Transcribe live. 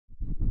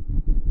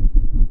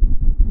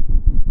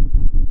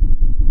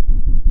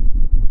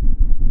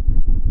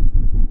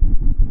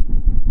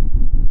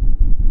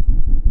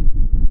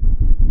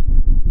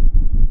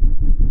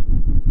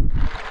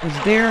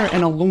there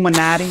an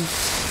Illuminati?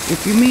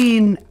 If you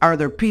mean, are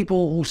there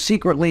people who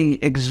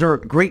secretly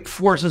exert great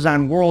forces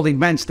on world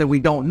events that we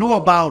don't know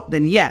about,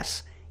 then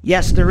yes.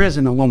 Yes, there is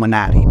an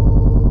Illuminati.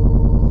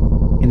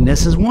 And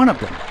this is one of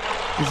them.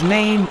 His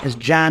name is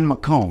John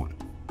McCone,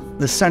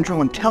 the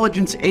Central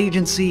Intelligence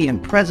Agency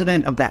and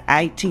president of the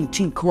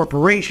ITT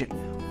Corporation,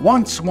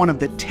 once one of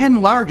the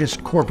 10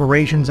 largest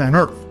corporations on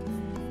Earth.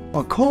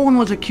 McCone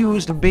was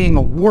accused of being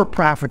a war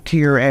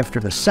profiteer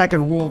after the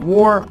Second World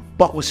War,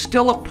 but was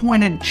still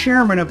appointed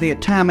chairman of the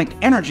Atomic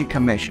Energy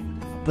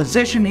Commission, a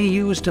position he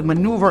used to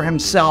maneuver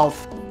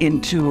himself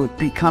into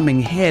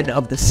becoming head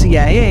of the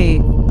CIA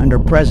under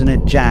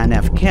President John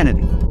F.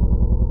 Kennedy.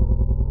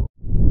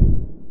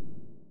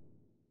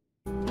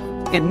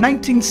 In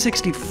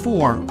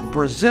 1964,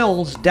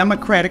 Brazil's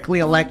democratically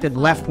elected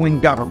left-wing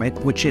government,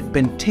 which had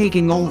been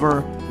taking over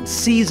and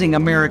seizing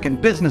American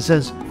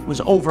businesses, was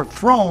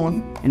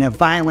overthrown in a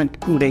violent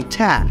coup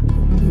d'etat.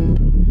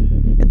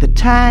 At the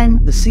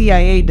time, the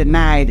CIA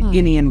denied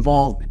any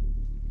involvement.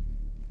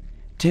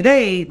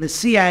 Today, the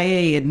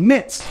CIA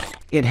admits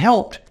it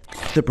helped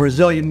the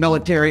Brazilian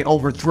military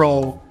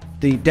overthrow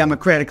the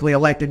democratically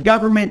elected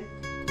government,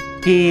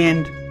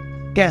 and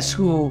guess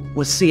who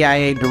was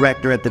CIA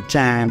director at the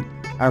time?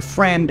 Our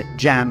friend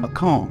John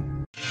McCone.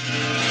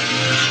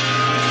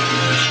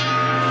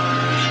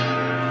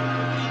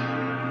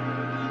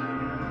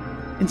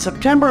 In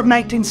September of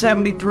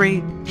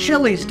 1973,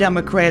 Chile's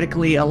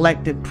democratically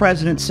elected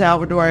President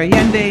Salvador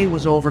Allende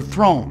was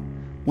overthrown,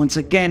 once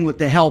again with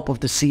the help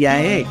of the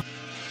CIA.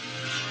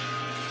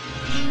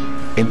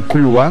 En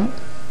Cuba,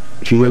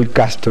 Fidel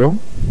Castro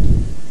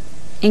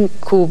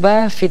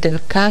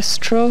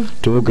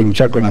tuvo que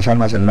luchar con las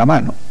armas en la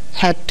mano,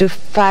 had to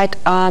fight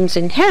arms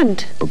in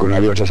hand porque no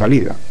había otra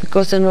salida.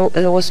 because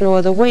there was no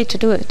other way to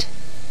do it.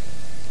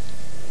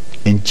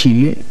 En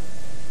Chile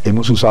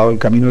hemos usado el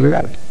camino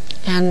legal.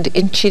 And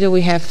in Chile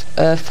we have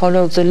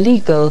followed the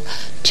legal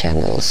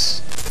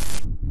channels.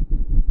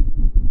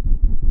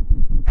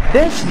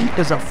 This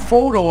is a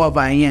photo of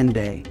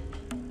Allende,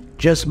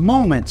 just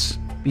moments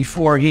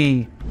before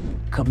he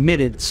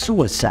committed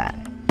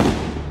suicide.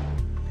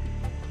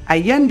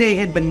 Allende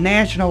had been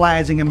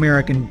nationalizing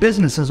American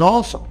businesses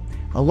also,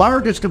 the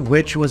largest of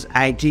which was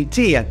ITT,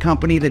 a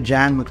company that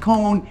John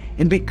McCone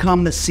had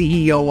become the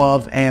CEO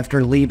of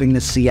after leaving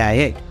the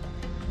CIA.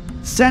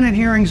 Senate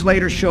hearings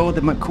later showed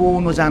that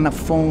McCone was on the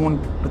phone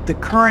with the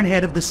current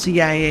head of the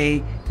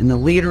CIA and the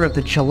leader of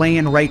the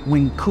Chilean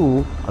right-wing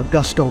coup,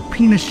 Augusto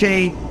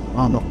Pinochet,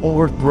 while the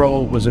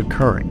overthrow was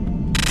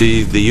occurring.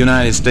 The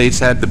United States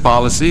had the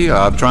policy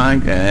of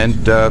trying, and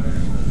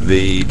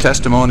the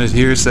testimonies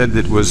here said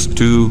it was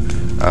to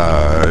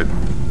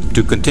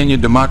continue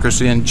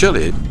democracy in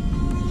Chile.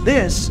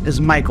 This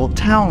is Michael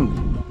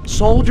Townley,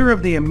 soldier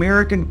of the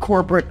American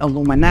corporate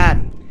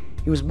Illuminati.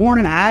 He was born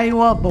in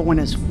Iowa, but when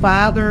his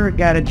father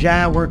got a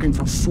job working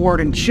for Ford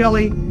in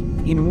Chile,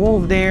 he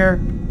moved there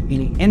and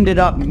he ended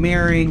up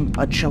marrying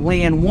a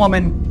Chilean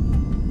woman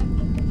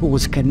who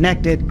was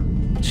connected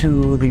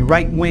to the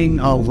right wing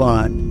of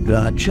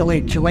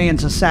Chilean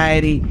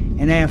society.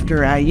 And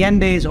after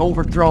Allende's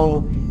overthrow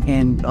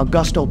and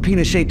Augusto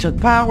Pinochet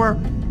took power,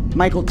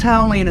 Michael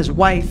Townley and his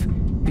wife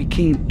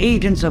became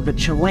agents of the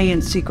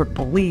Chilean secret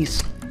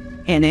police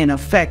and in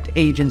effect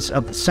agents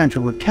of the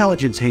Central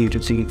Intelligence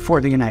Agency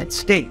for the United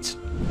States.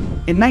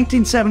 In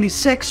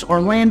 1976,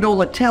 Orlando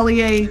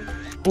Letelier,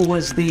 who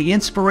was the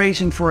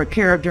inspiration for a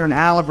character in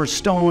Oliver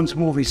Stone's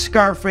movie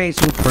Scarface,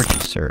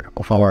 purchaser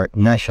of our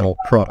national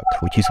product,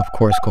 which is of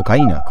course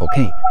cocaine.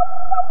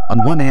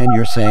 On one hand,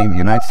 you're saying the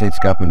United States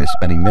government is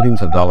spending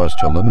millions of dollars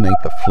to eliminate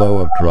the flow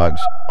of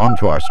drugs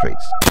onto our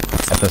streets.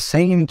 At the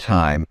same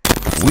time,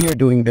 we are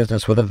doing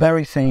business with the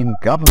very same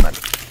government.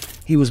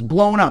 He was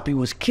blown up. He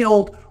was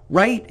killed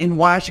right in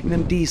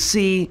Washington,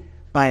 D.C.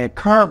 by a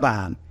car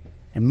bomb.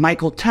 And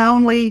Michael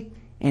Townley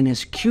and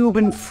his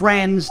Cuban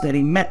friends that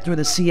he met through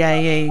the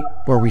CIA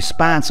were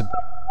responsible.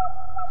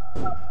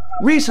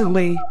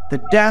 Recently, the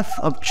death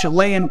of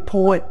Chilean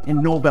poet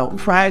and Nobel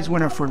Prize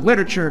winner for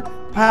literature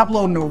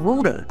Pablo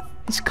Neruda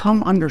has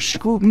come under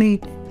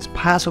scrutiny as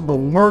possible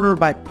murder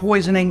by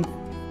poisoning.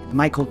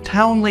 Michael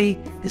Townley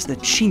is the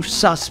chief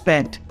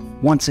suspect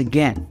once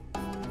again.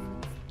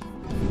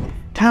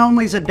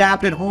 Townley's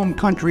adopted home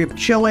country of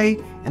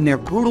Chile and their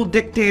brutal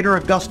dictator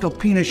Augusto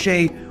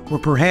Pinochet were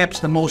perhaps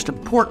the most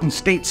important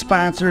state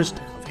sponsors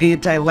of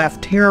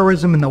anti-left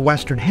terrorism in the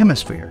Western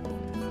Hemisphere,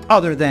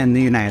 other than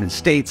the United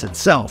States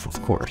itself,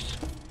 of course.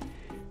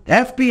 The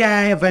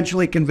FBI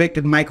eventually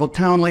convicted Michael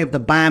Townley of the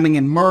bombing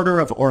and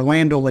murder of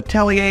Orlando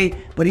Letelier,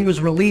 but he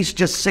was released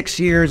just 6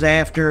 years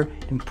after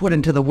and put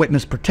into the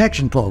Witness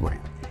Protection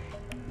Program.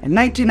 In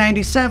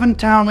 1997,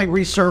 Townley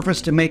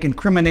resurfaced to make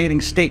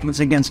incriminating statements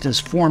against his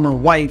former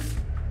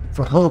wife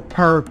for her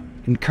part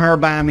in car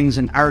bombings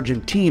in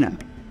Argentina.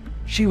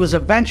 She was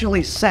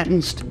eventually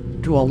sentenced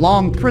to a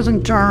long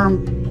prison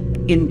term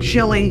in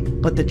Chile,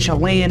 but the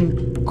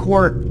Chilean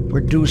court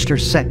reduced her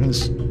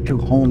sentence to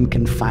home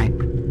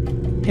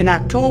confinement. In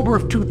October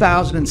of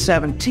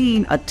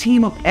 2017, a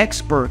team of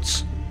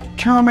experts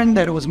determined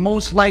that it was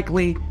most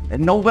likely that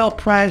Nobel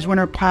Prize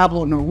winner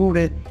Pablo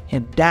Neruda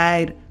had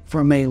died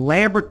from a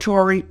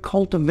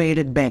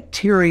laboratory-cultivated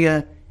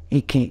bacteria,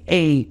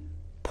 aka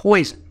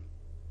poison.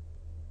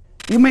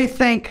 You may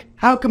think,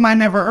 how come I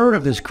never heard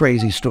of this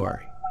crazy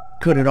story?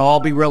 Could it all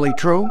be really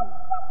true?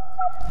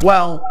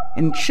 Well,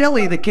 in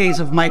Chile, the case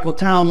of Michael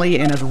Townley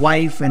and his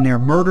wife and their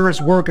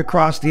murderous work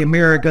across the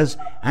Americas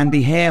on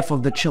behalf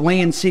of the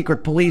Chilean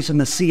secret police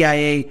and the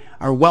CIA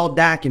are well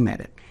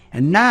documented.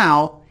 And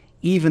now,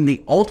 even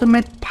the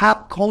ultimate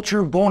pop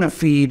culture bona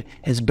fide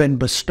has been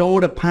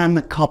bestowed upon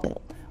the couple,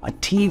 a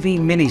TV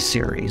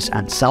miniseries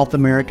on South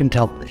American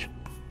television.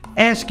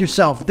 Ask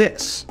yourself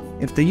this: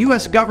 if the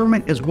U.S.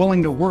 government is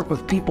willing to work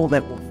with people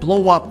that will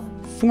blow up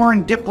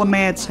foreign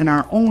diplomats in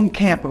our own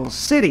capital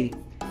city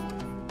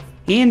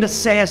and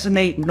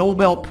assassinate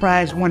Nobel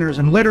Prize winners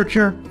in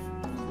literature,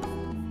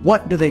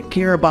 what do they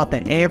care about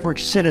the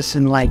average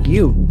citizen like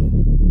you,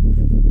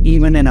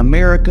 even in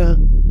America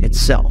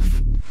itself?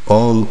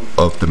 All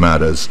of the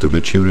matters to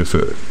which you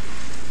refer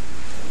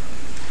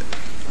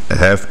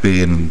have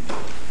been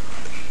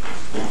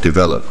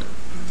developed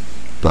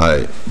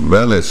by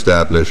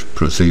well-established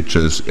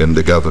procedures in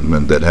the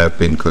government that have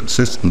been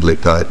consistently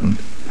tightened,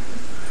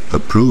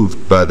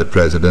 approved by the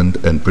President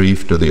and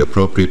briefed to the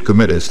appropriate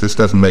committees. This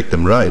doesn't make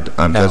them right.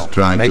 I'm just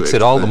trying to makes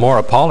it all the more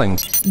appalling.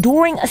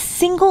 During a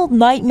single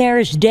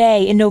nightmarish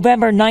day in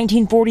November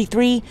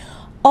 1943,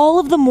 all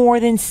of the more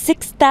than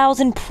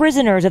 6,000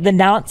 prisoners of the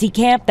Nazi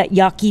camp that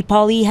Yaki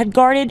Pauli had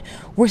guarded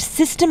were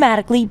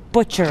systematically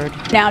butchered.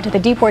 Now to the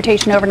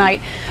deportation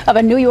overnight of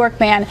a New York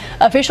man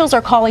officials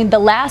are calling the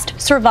last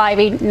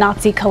surviving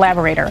Nazi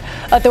collaborator.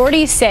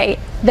 Authorities say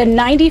the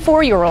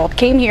 94-year-old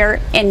came here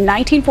in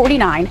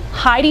 1949,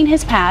 hiding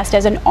his past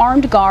as an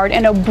armed guard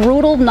in a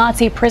brutal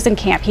Nazi prison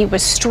camp. He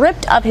was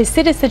stripped of his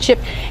citizenship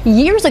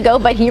years ago,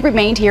 but he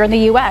remained here in the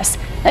U.S.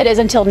 That is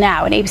until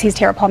now. And ABC's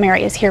Tara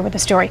Palmieri is here with the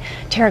story.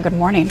 Tara, good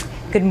morning.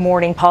 Good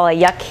morning, Paula.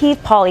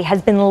 Yaki Pauli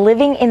has been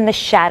living in the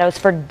shadows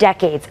for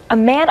decades. A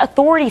man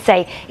authorities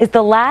say is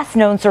the last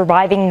known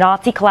surviving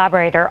Nazi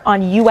collaborator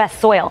on U.S.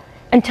 soil.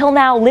 Until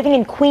now, living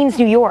in Queens,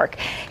 New York.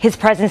 His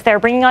presence there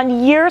bringing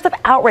on years of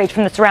outrage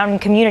from the surrounding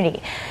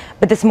community.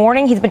 But this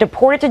morning, he's been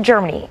deported to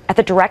Germany at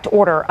the direct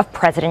order of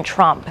President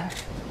Trump.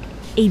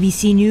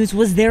 ABC News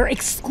was there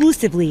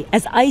exclusively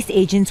as ICE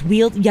agents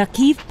wheeled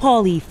Yaki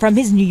Pauli from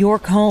his New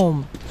York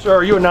home. Sir,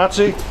 are you a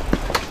Nazi?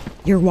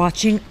 You're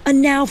watching a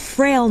now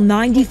frail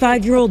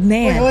 95-year-old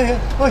man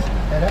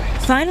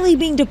finally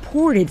being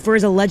deported for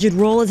his alleged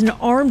role as an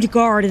armed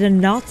guard at a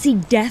Nazi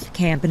death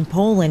camp in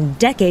Poland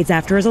decades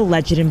after his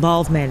alleged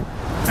involvement.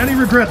 Any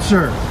regrets,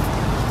 sir?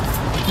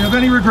 Do you have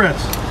any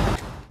regrets?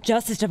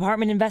 Justice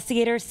Department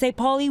investigators say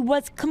Pauli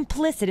was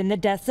complicit in the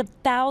deaths of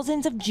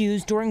thousands of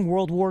Jews during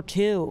World War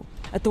II.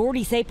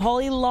 Authorities say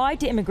Pauli lied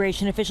to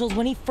immigration officials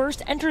when he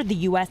first entered the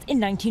U.S. in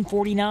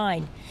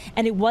 1949.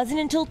 And it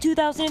wasn't until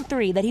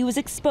 2003 that he was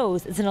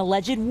exposed as an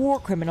alleged war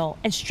criminal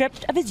and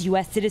stripped of his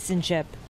U.S. citizenship.